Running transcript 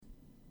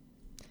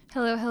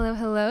Hello, hello,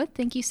 hello.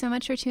 Thank you so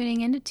much for tuning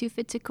in to Too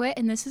Fit to Quit,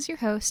 and this is your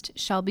host,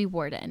 Shelby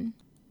Warden.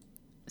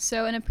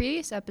 So in a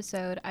previous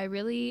episode, I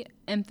really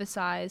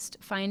emphasized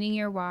finding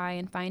your why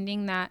and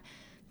finding that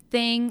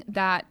thing,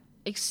 that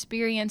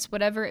experience,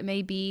 whatever it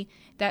may be,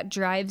 that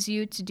drives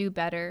you to do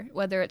better,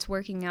 whether it's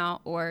working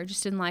out or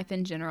just in life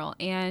in general.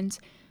 And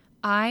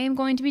I am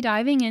going to be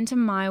diving into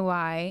my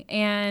why,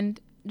 and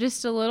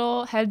just a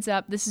little heads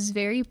up, this is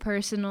very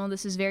personal,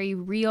 this is very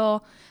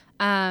real,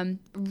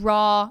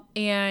 raw,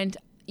 and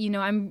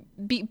I'm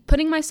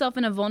putting myself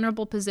in a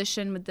vulnerable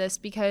position with this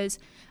because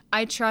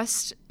I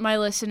trust my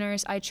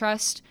listeners. I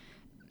trust,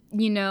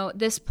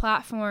 this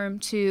platform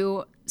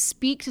to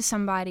speak to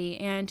somebody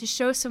and to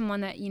show someone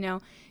that,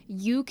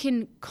 you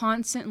can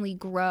constantly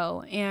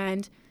grow.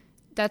 And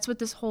that's what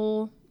this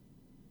whole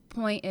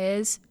point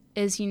is,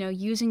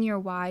 using your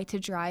why to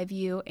drive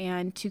you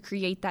and to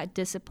create that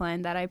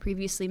discipline that I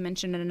previously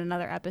mentioned in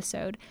another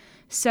episode.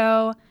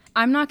 So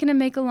I'm not going to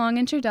make a long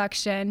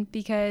introduction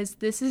because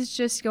this is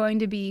just going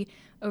to be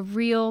a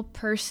real,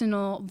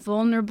 personal,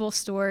 vulnerable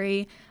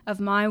story of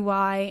my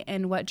why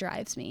and what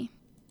drives me.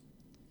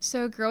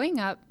 So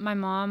growing up, my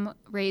mom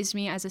raised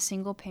me as a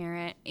single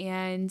parent,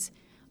 and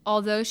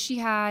although she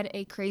had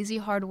a crazy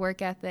hard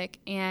work ethic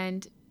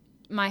and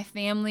my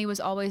family was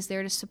always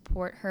there to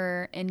support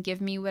her and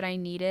give me what I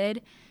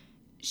needed,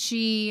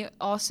 she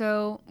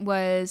also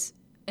was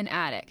an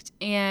addict.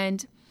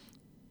 And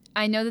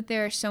I know that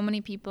there are so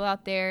many people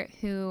out there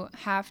who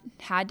have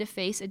had to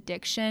face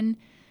addiction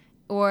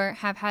or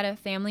have had a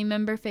family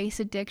member face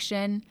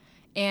addiction,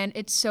 and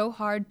it's so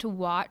hard to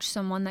watch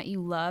someone that you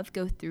love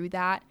go through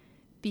that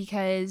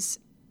because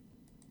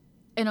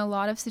in a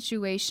lot of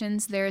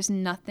situations there's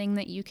nothing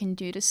that you can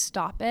do to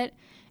stop it.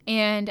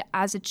 And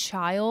as a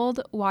child,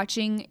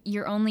 watching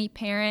your only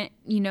parent,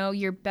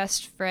 your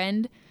best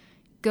friend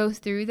go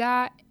through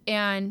that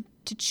and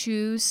to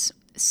choose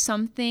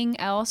something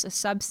else, a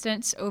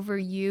substance over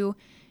you,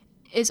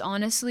 is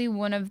honestly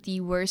one of the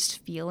worst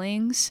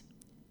feelings.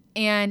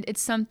 And it's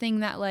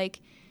something that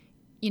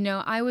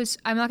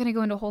I'm not going to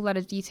go into a whole lot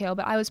of detail,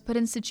 but I was put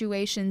in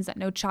situations that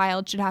no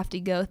child should have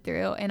to go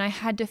through. And I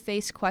had to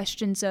face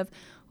questions of,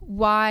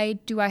 why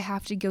do I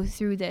have to go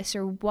through this?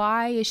 Or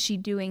why is she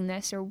doing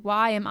this? Or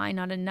why am I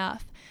not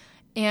enough?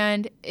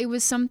 And it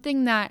was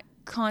something that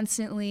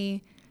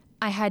constantly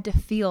I had to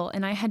feel,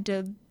 and I had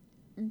to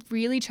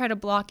really try to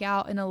block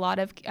out in a lot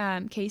of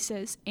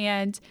cases.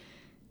 And,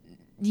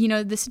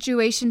 the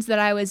situations that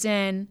I was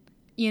in,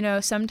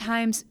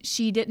 sometimes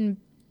she didn't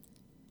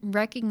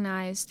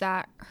recognize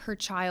that her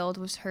child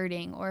was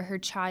hurting or her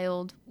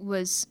child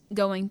was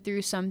going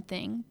through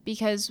something,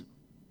 because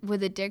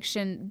with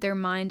addiction, their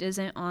mind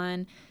isn't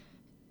on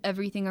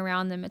everything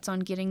around them. It's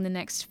on getting the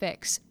next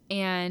fix.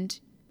 And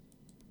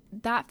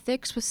that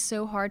fix was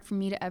so hard for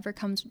me to ever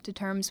come to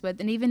terms with.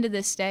 And even to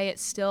this day, it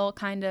still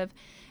kind of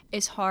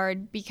is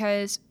hard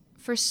because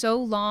for so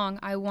long,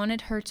 I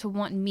wanted her to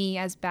want me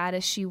as bad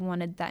as she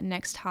wanted that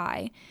next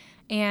high.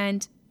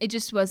 And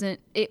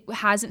it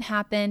hasn't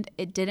happened.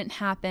 It didn't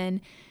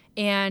happen.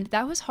 And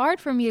that was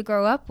hard for me to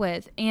grow up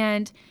with.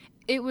 And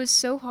it was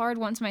so hard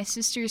once my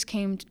sisters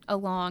came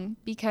along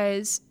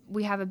because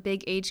we have a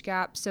big age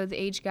gap. So the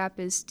age gap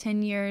is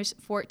 10 years,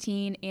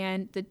 14,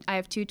 and I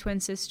have two twin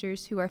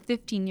sisters who are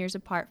 15 years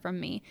apart from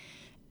me.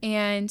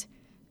 And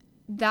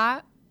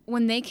that,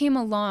 when they came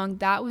along,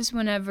 that was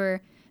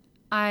whenever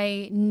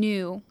I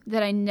knew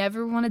that I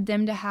never wanted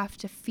them to have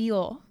to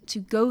feel, to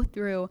go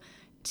through,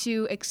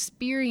 to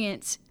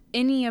experience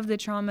any of the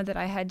trauma that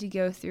I had to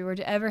go through, or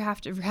to ever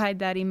have to ride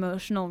that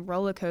emotional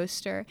roller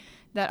coaster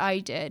that I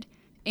did.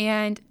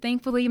 And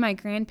thankfully, my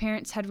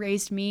grandparents had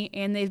raised me,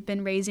 and they've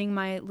been raising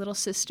my little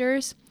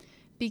sisters,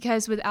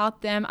 because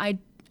without them, I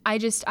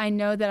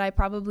know that I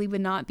probably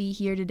would not be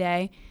here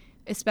today,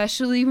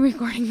 especially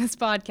recording this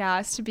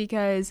podcast,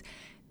 because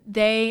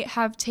they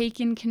have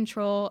taken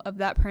control of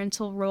that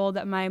parental role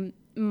that my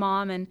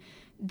mom and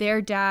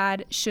their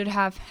dad should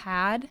have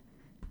had.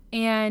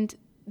 And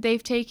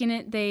they've taken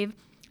it, they've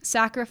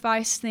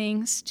sacrificed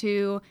things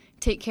to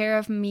take care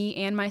of me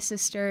and my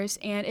sisters,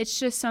 and it's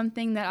just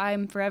something that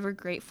I'm forever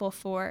grateful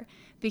for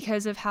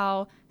because of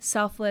how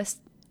selfless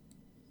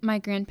my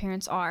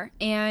grandparents are.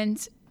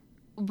 And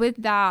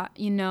with that,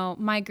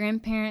 my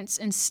grandparents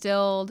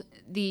instilled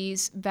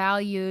these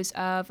values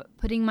of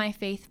putting my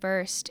faith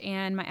first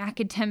and my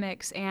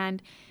academics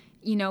and,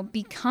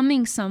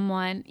 becoming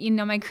someone.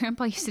 My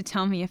grandpa used to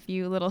tell me a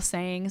few little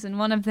sayings, and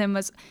one of them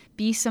was,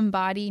 be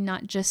somebody,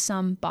 not just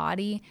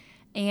somebody.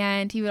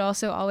 And he would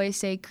also always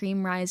say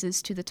cream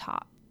rises to the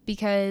top,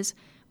 because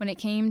when it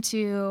came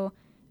to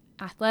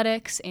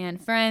athletics and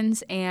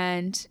friends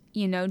and,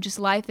 just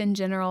life in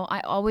general,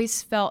 I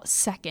always felt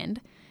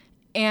second.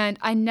 And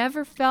I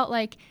never felt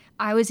like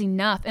I was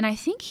enough. And I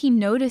think he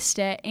noticed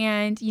it.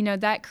 And,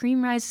 that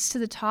cream rises to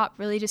the top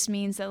really just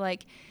means that,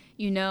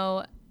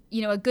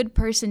 a good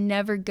person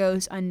never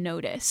goes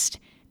unnoticed.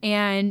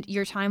 And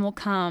your time will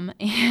come.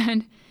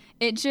 And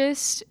it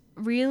just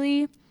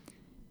really,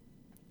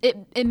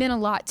 it meant a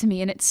lot to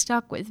me, and it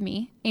stuck with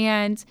me.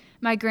 And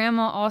my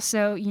grandma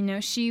also,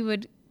 she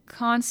would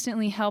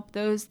constantly help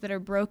those that are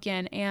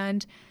broken.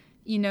 And,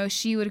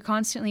 she would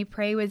constantly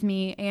pray with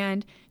me,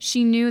 and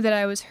she knew that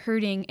I was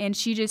hurting, and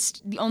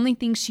the only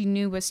thing she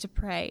knew was to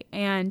pray.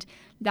 And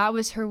that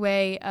was her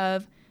way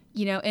of,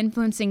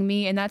 influencing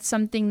me. And that's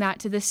something that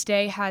to this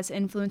day has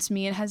influenced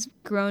me and has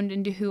grown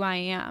into who I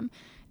am.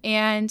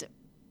 And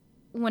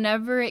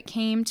whenever it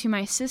came to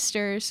my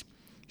sisters,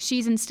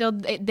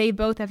 they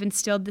both have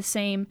instilled the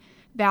same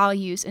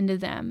values into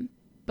them.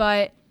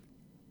 But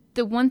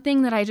the one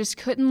thing that I just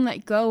couldn't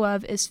let go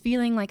of is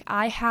feeling like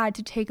I had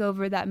to take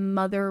over that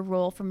mother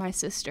role for my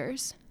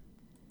sisters.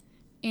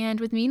 And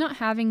with me not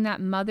having that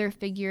mother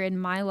figure in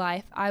my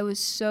life, I was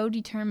so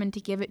determined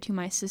to give it to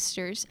my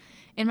sisters.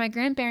 And my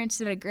grandparents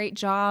did a great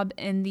job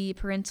in the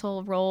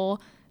parental role,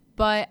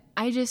 but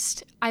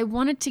I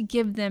wanted to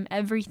give them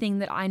everything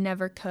that I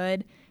never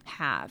could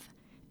have.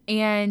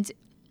 And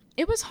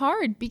it was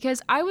hard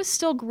because I was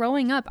still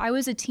growing up. I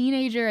was a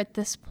teenager at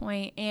this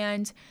point,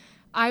 and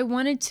I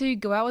wanted to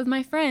go out with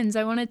my friends.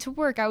 I wanted to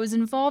work. I was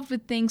involved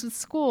with things with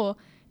school.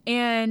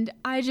 And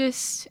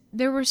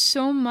there was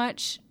so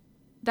much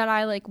that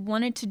I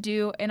wanted to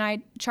do, and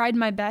I tried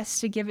my best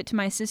to give it to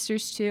my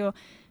sisters too.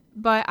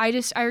 But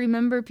I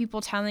remember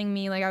people telling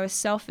me I was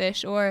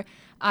selfish, or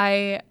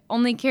I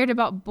only cared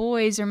about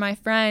boys or my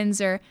friends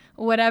or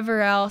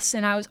whatever else,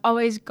 and I was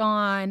always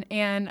gone.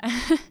 And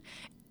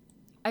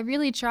I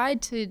really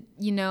tried to,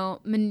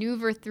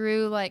 maneuver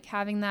through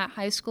having that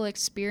high school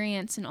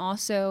experience and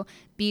also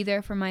be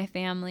there for my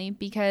family,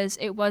 because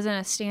it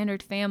wasn't a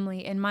standard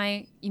family, and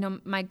my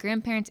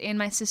grandparents and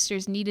my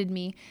sisters needed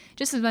me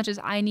just as much as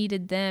I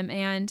needed them.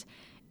 And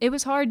it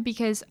was hard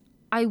because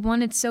I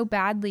wanted so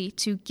badly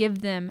to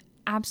give them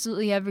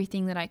absolutely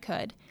everything that I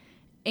could.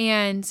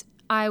 And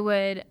I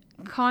would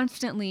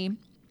constantly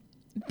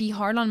be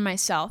hard on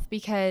myself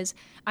because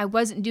I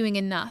wasn't doing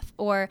enough,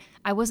 or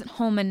I wasn't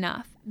home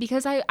enough,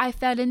 because I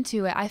fed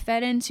into it. I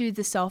fed into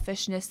the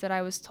selfishness that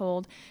I was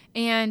told.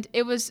 And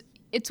it's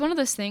one of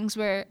those things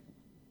where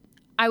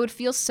I would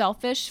feel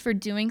selfish for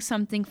doing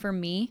something for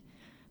me,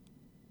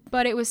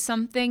 but it was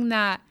something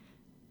that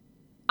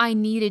I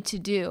needed to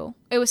do.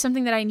 It was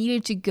something that I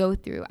needed to go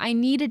through. I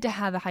needed to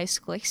have a high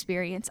school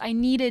experience. I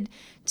needed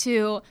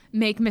to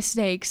make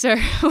mistakes or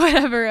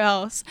whatever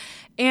else.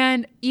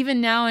 And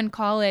even now in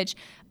college,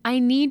 I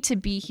need to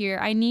be here.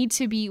 I need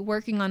to be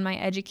working on my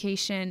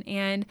education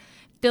and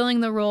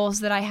filling the roles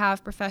that I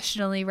have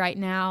professionally right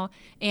now,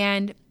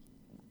 and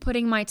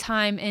putting my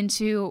time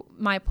into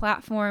my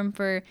platform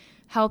for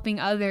helping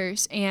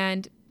others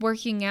and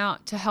working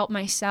out to help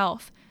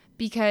myself,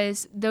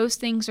 because those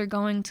things are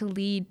going to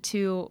lead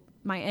to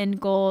my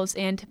end goals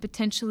and to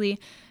potentially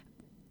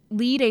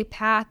lead a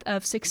path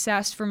of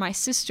success for my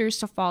sisters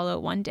to follow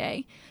one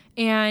day.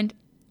 And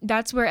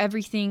that's where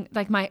everything,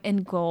 my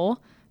end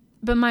goal,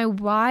 but my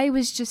why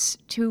was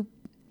just to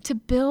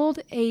build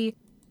a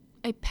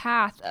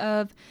path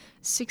of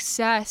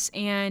success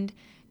and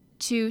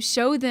to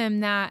show them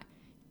that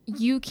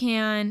you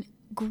can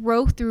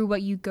grow through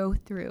what you go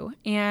through,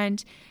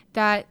 and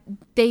that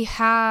they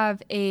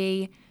have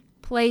a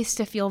place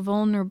to feel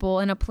vulnerable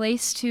and a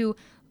place to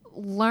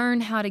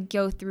learn how to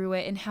go through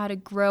it and how to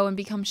grow and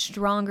become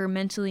stronger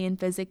mentally and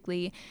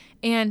physically.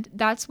 And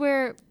that's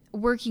where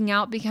working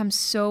out becomes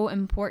so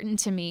important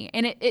to me.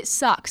 And it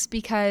sucks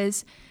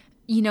because,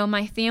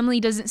 my family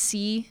doesn't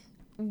see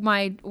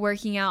my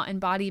working out and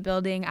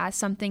bodybuilding as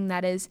something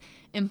that is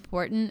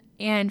important.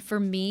 And for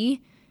me,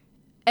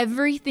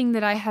 everything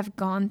that I have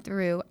gone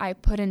through, I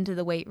put into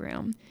the weight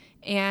room.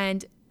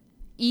 And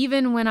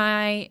even when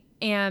I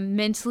am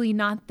mentally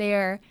not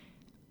there,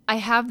 I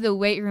have the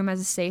weight room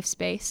as a safe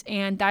space,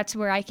 and that's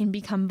where I can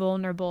become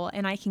vulnerable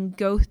and I can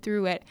go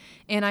through it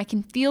and I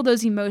can feel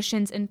those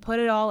emotions and put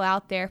it all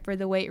out there for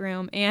the weight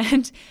room.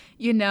 And,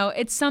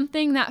 it's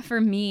something that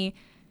for me,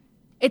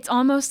 it's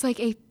almost like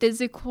a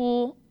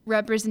physical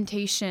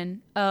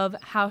representation of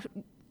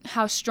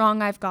how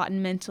strong I've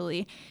gotten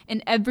mentally,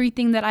 and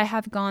everything that I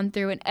have gone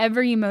through and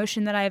every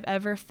emotion that I've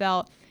ever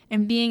felt,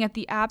 and being at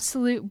the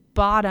absolute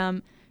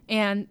bottom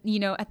and,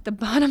 at the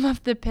bottom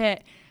of the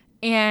pit,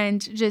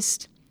 and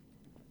just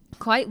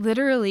quite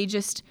literally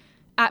just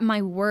at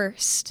my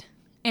worst,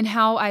 and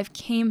how I've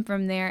came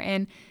from there,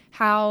 and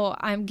how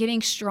I'm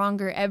getting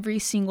stronger every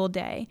single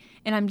day,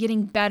 and I'm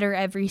getting better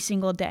every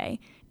single day.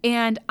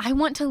 And I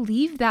want to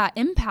leave that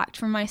impact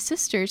for my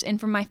sisters and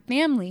for my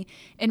family.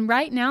 And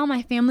right now,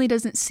 my family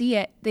doesn't see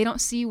it. They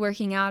don't see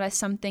working out as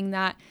something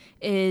that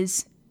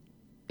is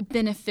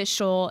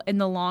beneficial in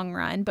the long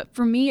run. But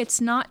for me,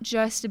 it's not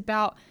just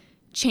about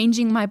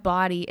changing my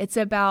body. It's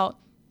about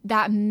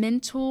that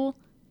mental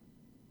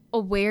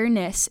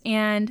awareness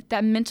and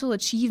that mental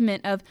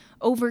achievement of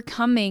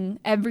overcoming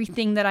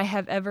everything that I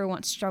have ever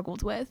once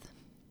struggled with.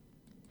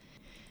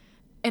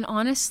 And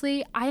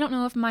honestly, I don't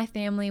know if my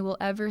family will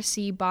ever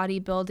see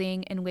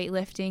bodybuilding and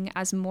weightlifting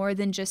as more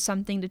than just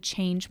something to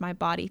change my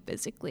body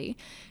physically.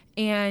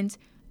 And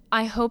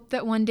I hope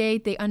that one day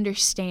they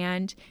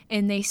understand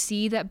and they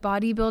see that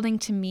bodybuilding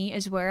to me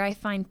is where I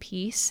find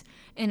peace,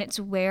 and it's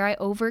where I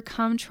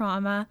overcome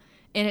trauma,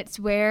 and it's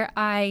where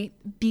I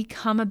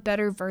become a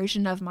better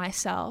version of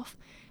myself.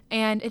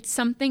 And it's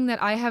something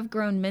that I have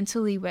grown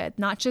mentally with,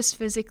 not just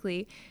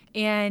physically.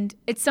 And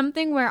it's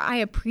something where I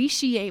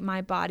appreciate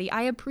my body.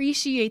 I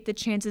appreciate the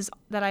chances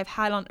that I've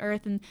had on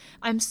earth. And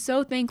I'm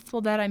so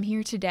thankful that I'm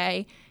here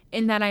today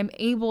and that I'm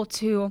able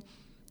to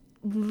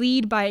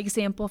lead by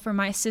example for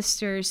my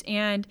sisters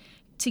and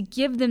to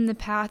give them the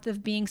path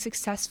of being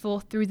successful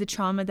through the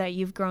trauma that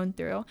you've grown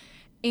through.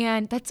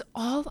 And that's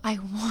all I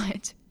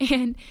want.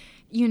 And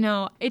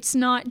it's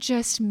not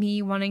just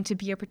me wanting to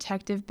be a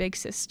protective big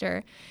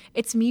sister.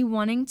 It's me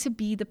wanting to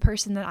be the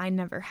person that I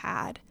never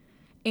had.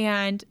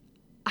 And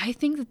I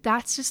think that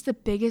that's just the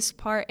biggest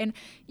part. And,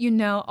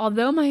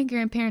 although my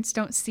grandparents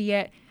don't see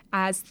it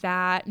as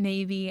that,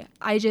 maybe,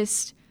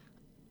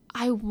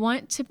 I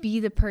want to be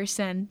the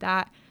person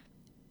that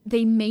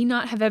they may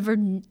not have ever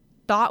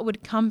thought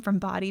would come from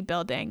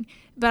bodybuilding.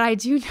 But I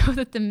do know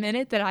that the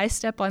minute that I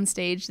step on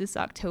stage this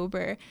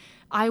October,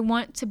 I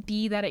want to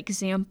be that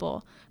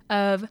example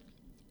of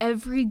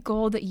every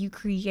goal that you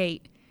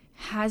create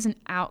has an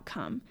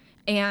outcome,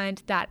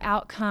 and that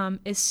outcome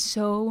is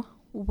so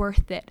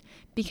worth it,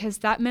 because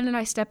that minute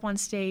I step on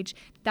stage,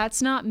 that's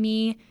not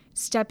me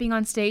stepping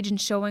on stage and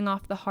showing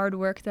off the hard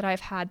work that I've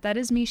had. That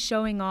is me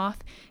showing off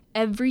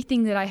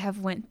everything that I have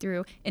went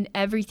through and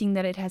everything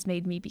that it has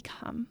made me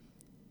become.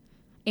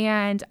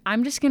 And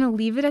I'm just going to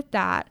leave it at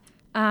that.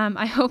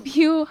 I hope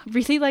you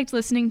really liked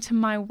listening to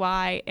my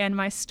why and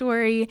my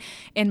story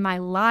and my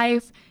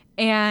life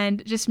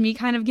and just me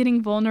kind of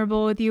getting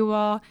vulnerable with you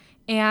all.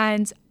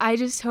 And I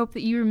just hope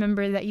that you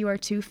remember that you are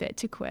too fit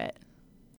to quit.